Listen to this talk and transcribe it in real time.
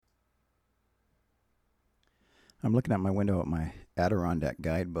I'm looking out my window at my Adirondack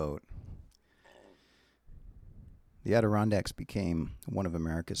guide boat. The Adirondacks became one of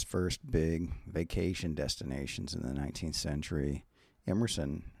America's first big vacation destinations in the 19th century.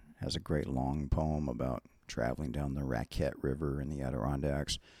 Emerson has a great long poem about traveling down the Raquette River in the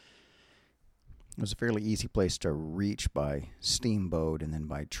Adirondacks. It was a fairly easy place to reach by steamboat and then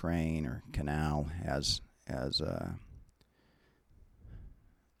by train or canal as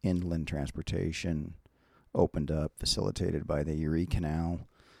inland transportation opened up, facilitated by the Erie Canal,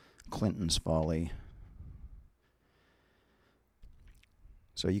 Clinton's Folly.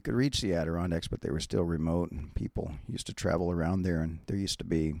 So you could reach the Adirondacks, but they were still remote, and people used to travel around there, and there used to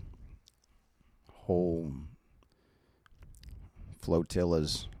be whole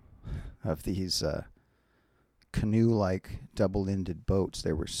flotillas of these canoe-like double-ended boats.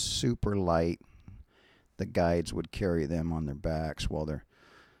 They were super light. The guides would carry them on their backs while their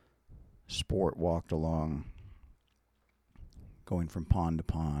sport walked along, going from pond to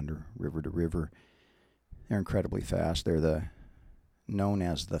pond or river to river. They're incredibly fast. They're known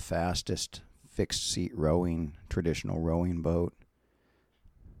as the fastest fixed-seat rowing, traditional rowing boat.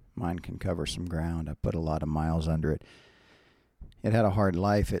 Mine can cover some ground. I put a lot of miles under it. It had a hard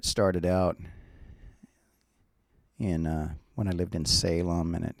life. It started out in when I lived in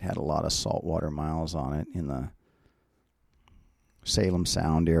Salem, and it had a lot of saltwater miles on it in the Salem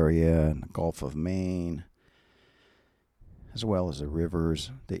Sound area and the Gulf of Maine, as well as the rivers,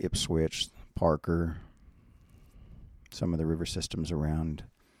 the Ipswich, Parker, some of the river systems around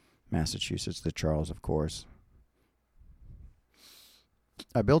Massachusetts, the Charles, of course.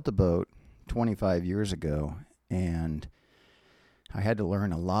 I built the boat 25 years ago, and I had to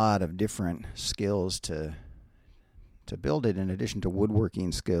learn a lot of different skills to build it. In addition to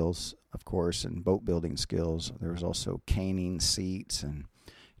woodworking skills, of course, and boat building skills, there was also caning seats and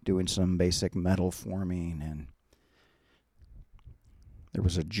doing some basic metal forming. And there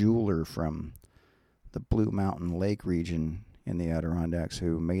was a jeweler from the Blue Mountain Lake region in the Adirondacks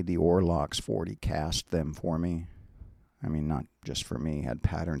who made the oar locks for it. He cast them for me. I mean, not just for me. He had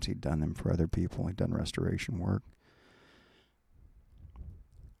patterns. He'd done them for other people. He'd done restoration work.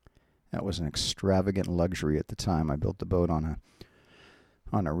 That was an extravagant luxury at the time. I built the boat on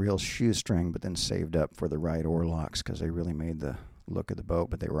a real shoestring, but then saved up for the right oar locks because they really made the look of the boat,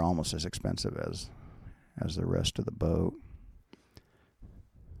 but they were almost as expensive as the rest of the boat.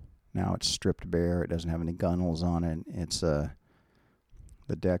 Now it's stripped bare. It doesn't have any gunnels on it. It's the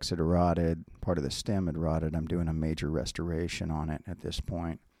decks had rotted. Part of the stem had rotted. I'm doing a major restoration on it at this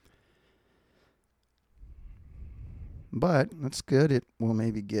point. But that's good. It will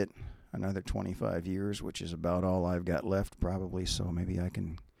maybe get another 25 years, which is about all I've got left probably, so maybe I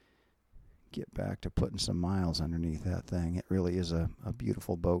can get back to putting some miles underneath that thing. It really is a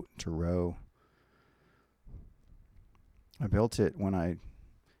beautiful boat to row. I built it when I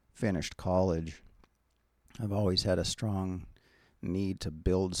finished college. I've always had a strong need to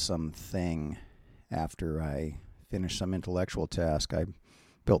build something after I finish some intellectual task. I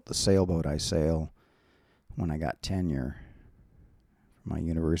built the sailboat I sail when I got tenure for my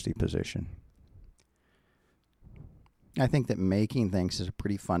university position. I think that making things is a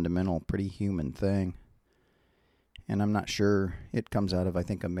pretty fundamental, pretty human thing. And I'm not sure, it comes out of, I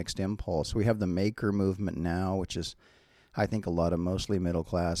think, a mixed impulse. We have the maker movement now, which is, I think, a lot of mostly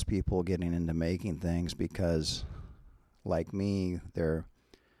middle-class people getting into making things because, like me, their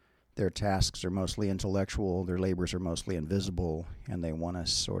tasks are mostly intellectual, their labors are mostly invisible, and they want to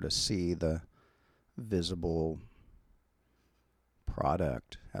sort of see the visible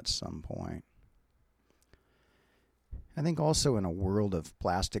product at some point. I think also in a world of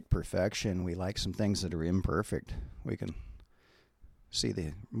plastic perfection, we like some things that are imperfect. We can see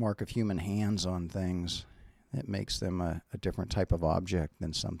the mark of human hands on things. It makes them a different type of object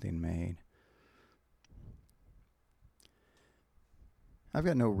than something made. I've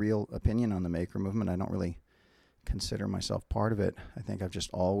got no real opinion on the maker movement. I don't really consider myself part of it. I think I've just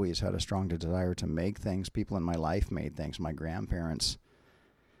always had a strong desire to make things. People in my life made things. My grandparents,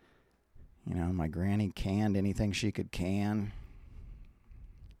 my granny canned anything she could can.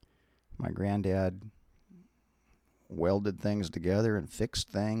 My granddad welded things together and fixed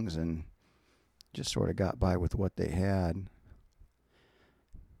things and just sort of got by with what they had.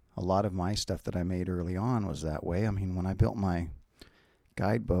 A lot of my stuff that I made early on was that way. I mean, when I built my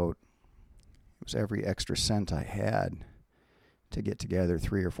guide boat, it was every extra cent I had to get together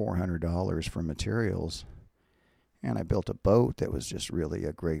 $300 or $400 for materials. And I built a boat that was just really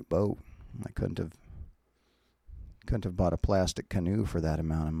a great boat. I couldn't have bought a plastic canoe for that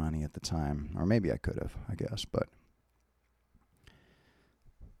amount of money at the time. Or maybe I could have, I guess. But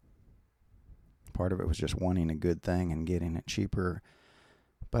Part of it was just wanting a good thing and getting it cheaper.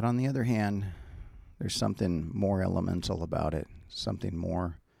 But on the other hand, there's something more elemental about it, something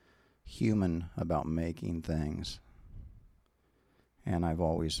more human about making things. And I've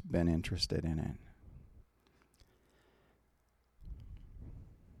always been interested in it.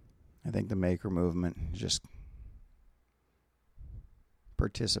 I think the maker movement is just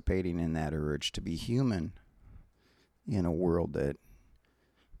participating in that urge to be human in a world that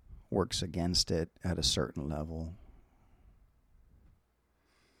works against it at a certain level.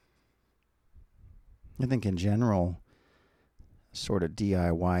 I think in general, sort of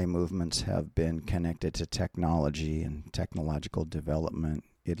DIY movements have been connected to technology and technological development,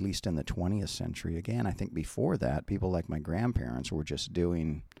 at least in the 20th century. Again, I think before that, people like my grandparents were just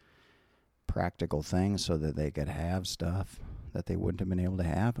doing practical things so that they could have stuff that they wouldn't have been able to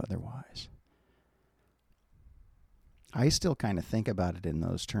have otherwise. I still kind of think about it in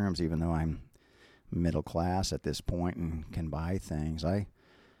those terms, even though I'm middle class at this point and can buy things. I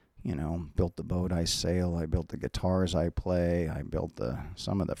built the boat I sail. I built the guitars I play. I built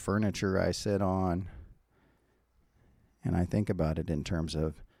some of the furniture I sit on. And I think about it in terms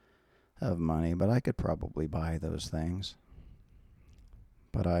of money, but I could probably buy those things.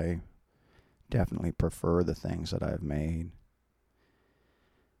 But I definitely prefer the things that I've made.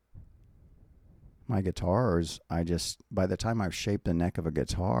 My guitars, by the time I've shaped the neck of a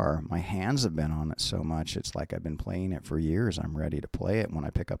guitar, my hands have been on it so much, it's like I've been playing it for years. I'm ready to play it. When I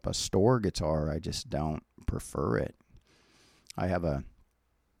pick up a store guitar, I just don't prefer it. I have a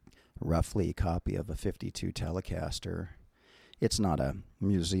roughly copy of a 52 Telecaster. It's not a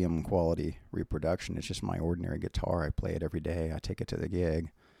museum quality reproduction. It's just my ordinary guitar. I play it every day. I take it to the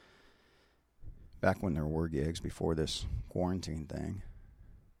gig. Back when there were gigs before this quarantine thing.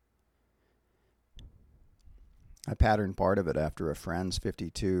 I patterned part of it after a friend's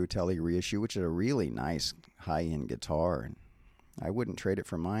 52 Tele reissue, which is a really nice high-end guitar. And I wouldn't trade it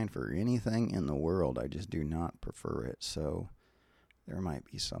for mine for anything in the world. I just do not prefer it. So there might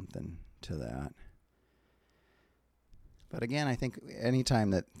be something to that. But again, I think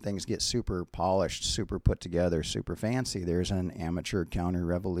anytime that things get super polished, super put together, super fancy, there's an amateur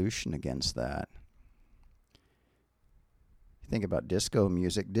counter-revolution against that. Think about disco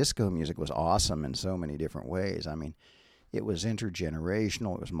music. Disco music was awesome in so many different ways. I mean, it was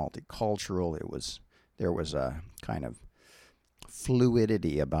intergenerational. It was multicultural. There was a kind of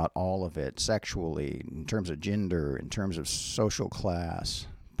fluidity about all of it, sexually, in terms of gender, in terms of social class.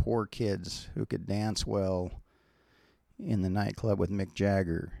 Poor kids who could dance well in the nightclub with Mick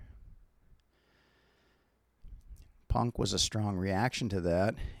Jagger. Punk was a strong reaction to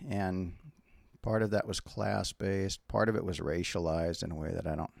that, and part of that was class-based. Part of it was racialized in a way that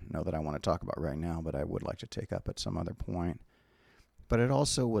I don't know that I want to talk about right now, but I would like to take up at some other point. But it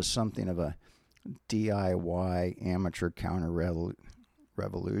also was something of a DIY amateur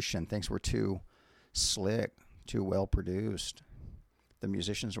counter-revolution. Things were too slick, too well-produced. The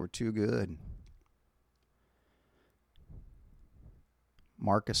musicians were too good.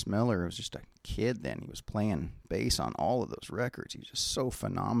 Marcus Miller was just a kid then. He was playing bass on all of those records. He was just so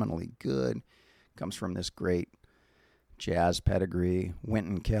phenomenally good. Comes from this great jazz pedigree.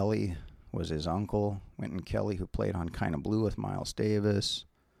 Wynton Kelly was his uncle. Wynton Kelly, who played on Kinda Blue with Miles Davis.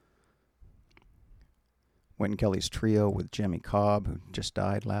 Wynton Kelly's trio with Jimmy Cobb, who just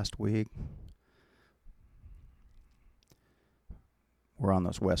died last week. We're on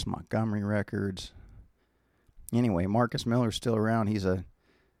those Wes Montgomery records. Anyway, Marcus Miller's still around. He's a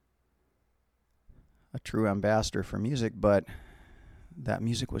true ambassador for music, but that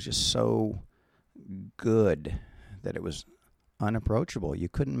music was just so good that it was unapproachable. You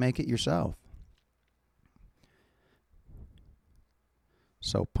couldn't make it yourself.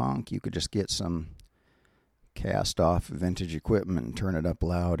 So punk, you could just get some cast-off vintage equipment and turn it up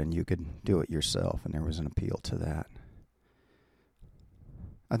loud, and you could do it yourself, and there was an appeal to that.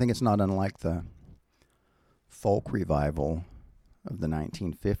 I think it's not unlike the folk revival of the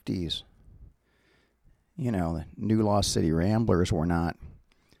 1950s. You know, the New Lost City Ramblers were not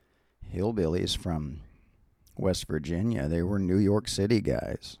hillbillies from West Virginia. They were New York City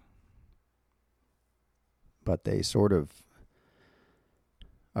guys. But they sort of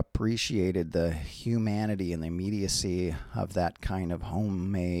appreciated the humanity and the immediacy of that kind of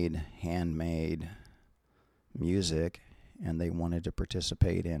homemade, handmade music, and they wanted to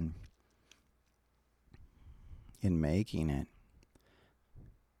participate in making it.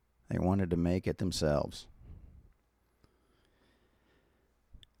 They wanted to make it themselves.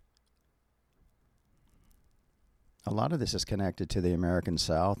 A lot of this is connected to the American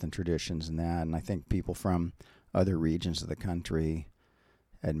South and traditions and that, and I think people from other regions of the country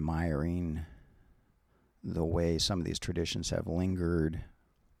admiring the way some of these traditions have lingered.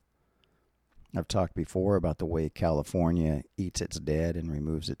 I've talked before about the way California eats its dead and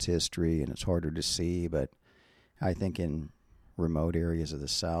removes its history, and it's harder to see, but I think in remote areas of the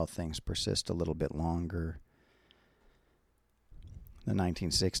South, things persist a little bit longer. In the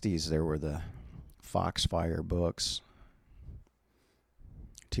 1960s, there were the Foxfire books.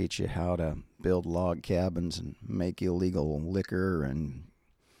 Teach you how to build log cabins and make illegal liquor and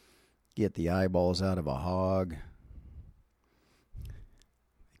get the eyeballs out of a hog.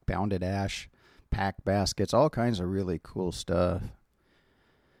 Pounded ash, pack baskets, all kinds of really cool stuff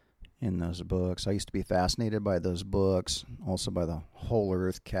in those books. I used to be fascinated by those books, also by the Whole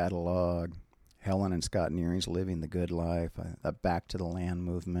Earth catalog, Helen and Scott Nearing's Living the Good Life. The Back to the Land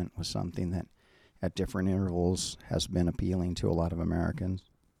movement was something that at different intervals has been appealing to a lot of Americans.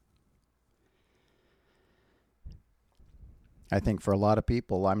 I think for a lot of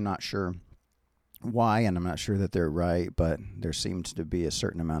people, I'm not sure why, and I'm not sure that they're right, but there seems to be a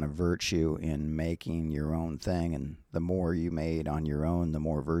certain amount of virtue in making your own thing, and the more you made on your own, the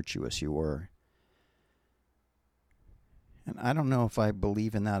more virtuous you were. And I don't know if I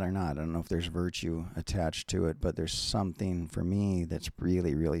believe in that or not. I don't know if there's virtue attached to it, but there's something for me that's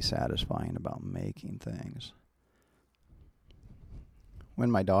really, really satisfying about making things.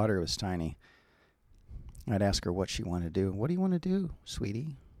 When my daughter was tiny, I'd ask her what she wanted to do. What do you want to do,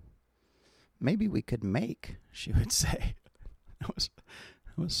 sweetie? Maybe we could make, she would say. That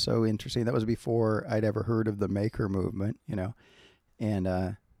was so interesting. That was before I'd ever heard of the maker movement,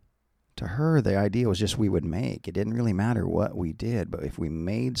 And to her, the idea was just we would make. It didn't really matter what we did, but if we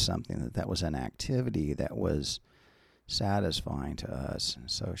made something, that was an activity that was satisfying to us.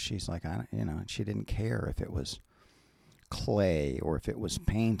 And so she's like, she didn't care if it was clay or if it was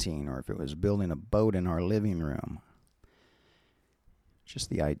painting or if it was building a boat in our living room. Just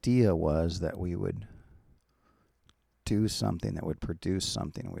the idea was that we would do something that would produce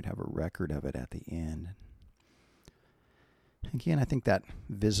something and we'd have a record of it at the end. Again, I think that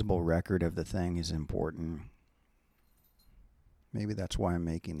visible record of the thing is important. Maybe that's why I'm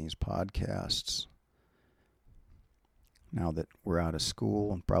making these podcasts. Now that we're out of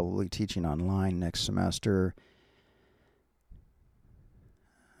school and probably teaching online next semester,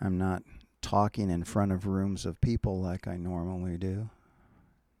 I'm not talking in front of rooms of people like I normally do.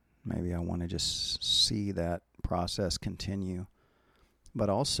 Maybe I want to just see that process continue. But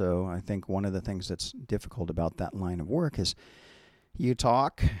also, I think one of the things that's difficult about that line of work is you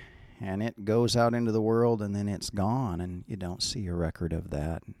talk and it goes out into the world and then it's gone and you don't see a record of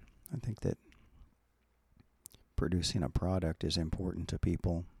that. I think that producing a product is important to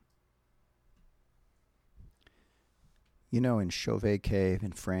people. In Chauvet Cave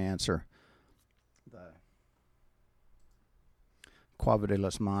in France or the Cueva de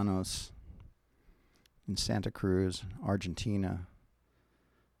las Manos in Santa Cruz, Argentina,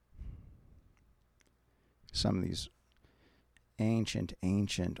 some of these ancient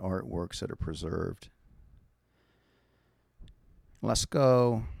artworks that are preserved.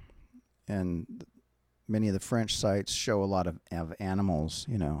 Lascaux and many of the French sites show a lot of animals,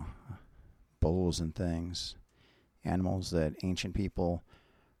 bulls and things, animals that ancient people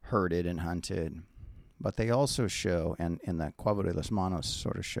herded and hunted. But they also show, and the Cueva de las Manos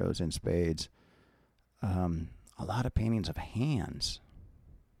sort of shows in spades, a lot of paintings of hands.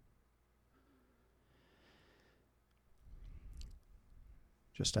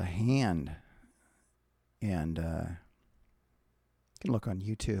 Just a hand. And you can look on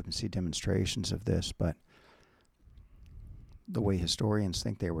YouTube and see demonstrations of this, but the way historians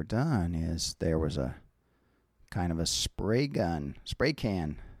think they were done is there was a kind of a spray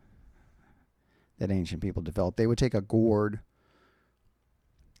can that ancient people developed. They would take a gourd,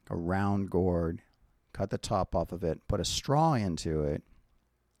 a round gourd, cut the top off of it, put a straw into it,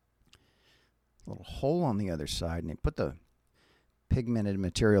 a little hole on the other side, and they put the pigmented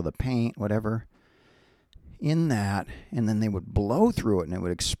material, the paint, whatever, in that, and then they would blow through it, and it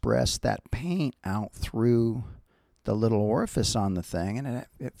would express that paint out through the little orifice on the thing, and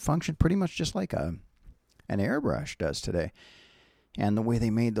it functioned pretty much just like an airbrush does today. And the way they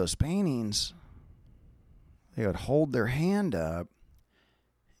made those paintings, they would hold their hand up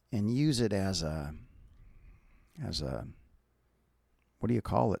and use it as a what do you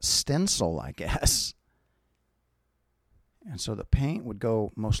call it? Stencil, I guess. And so the paint would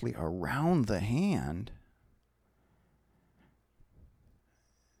go mostly around the hand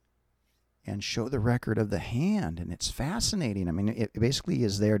and show the record of the hand. And it's fascinating. I mean, it basically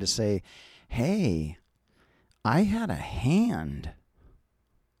is there to say, hey, I had a hand.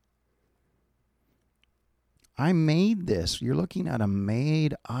 I made this. You're looking at a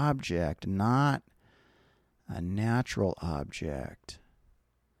made object, not a natural object.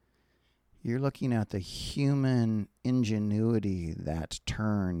 You're looking at the human ingenuity that's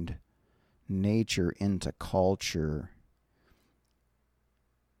turned nature into culture.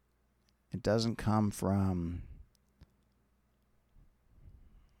 It doesn't come from,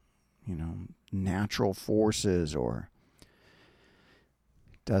 natural forces, or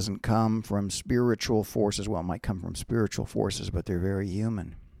doesn't come from spiritual forces. Well, it might come from spiritual forces, but they're very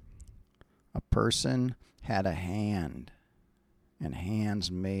human. A person had a hand, and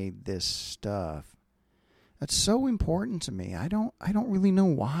hands made this stuff. That's so important to me. I don't really know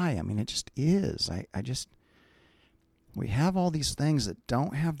why. I mean, it just is. We have all these things that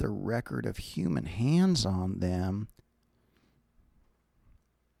don't have the record of human hands on them.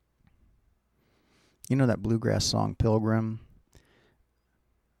 You know that bluegrass song, Pilgrim?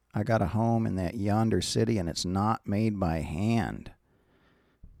 I got a home in that yonder city, and it's not made by hand.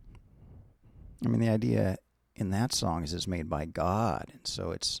 I mean, the idea in that song is it's made by God, and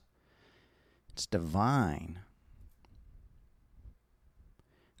so it's divine.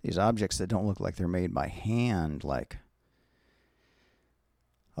 These objects that don't look like they're made by hand, like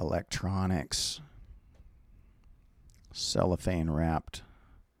electronics, cellophane-wrapped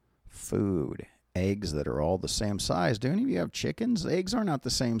food, eggs that are all the same size. Do any of you have chickens? Eggs are not the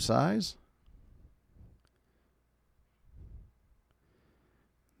same size.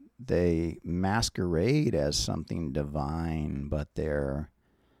 They masquerade as something divine, but they're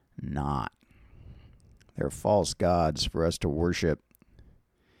not. They're false gods for us to worship.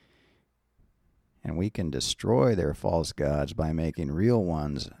 And we can destroy their false gods by making real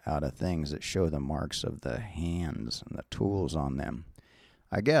ones out of things that show the marks of the hands and the tools on them.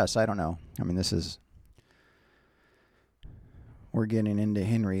 I guess, I don't know. I mean, we're getting into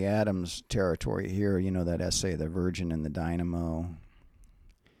Henry Adams territory here. You know that essay, The Virgin and the Dynamo?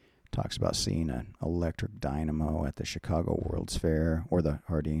 Talks about seeing an electric dynamo at the Chicago World's Fair, or the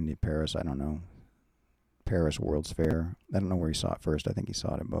Hardin, Paris, I don't know. Paris World's Fair. I don't know where he saw it first. I think he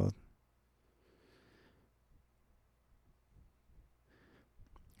saw it at both.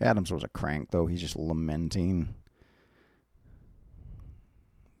 Adams was a crank, though. He's just lamenting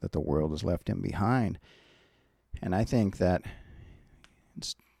that the world has left him behind. And I think that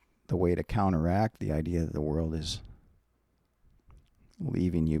it's the way to counteract the idea that the world is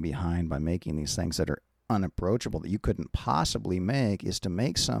leaving you behind by making these things that are unapproachable, that you couldn't possibly make, is to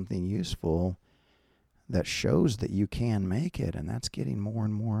make something useful that shows that you can make it. And that's getting more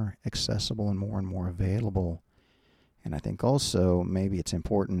and more accessible and more available. And I think also maybe it's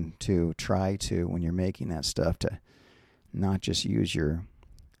important to try to, when you're making that stuff, to not just use your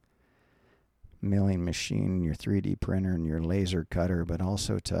milling machine, your 3D printer, and your laser cutter, but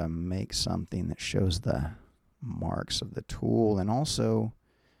also to make something that shows the marks of the tool, and also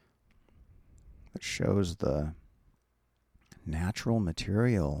that shows the natural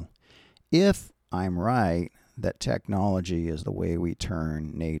material. If I'm right that technology is the way we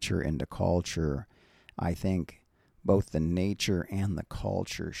turn nature into culture, I think both the nature and the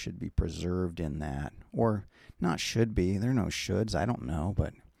culture should be preserved in that. Or not should be. There are no shoulds. I don't know,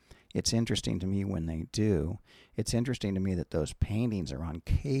 but it's interesting to me when they do. It's interesting to me that those paintings are on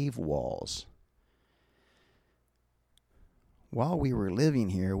cave walls. While we were living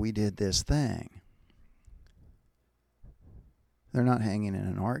here, we did this thing. They're not hanging in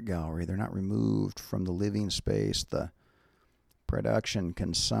an art gallery. They're not removed from the living space. The production,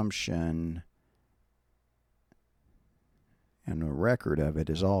 consumption, and the record of it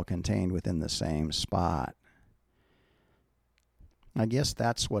is all contained within the same spot. I guess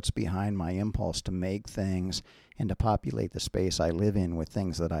that's what's behind my impulse to make things and to populate the space I live in with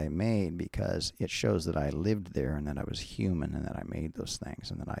things that I made, because it shows that I lived there and that I was human and that I made those things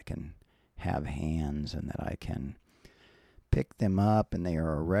and that I can have hands and that I can pick them up, and they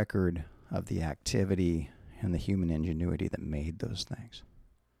are a record of the activity and the human ingenuity that made those things.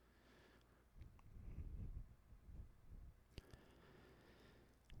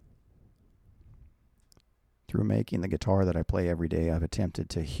 Through making the guitar that I play every day, I've attempted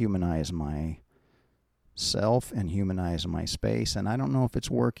to humanize myself and humanize my space. And I don't know if it's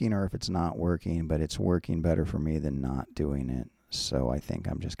working or if it's not working, but it's working better for me than not doing it. So I think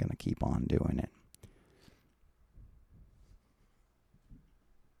I'm just going to keep on doing it.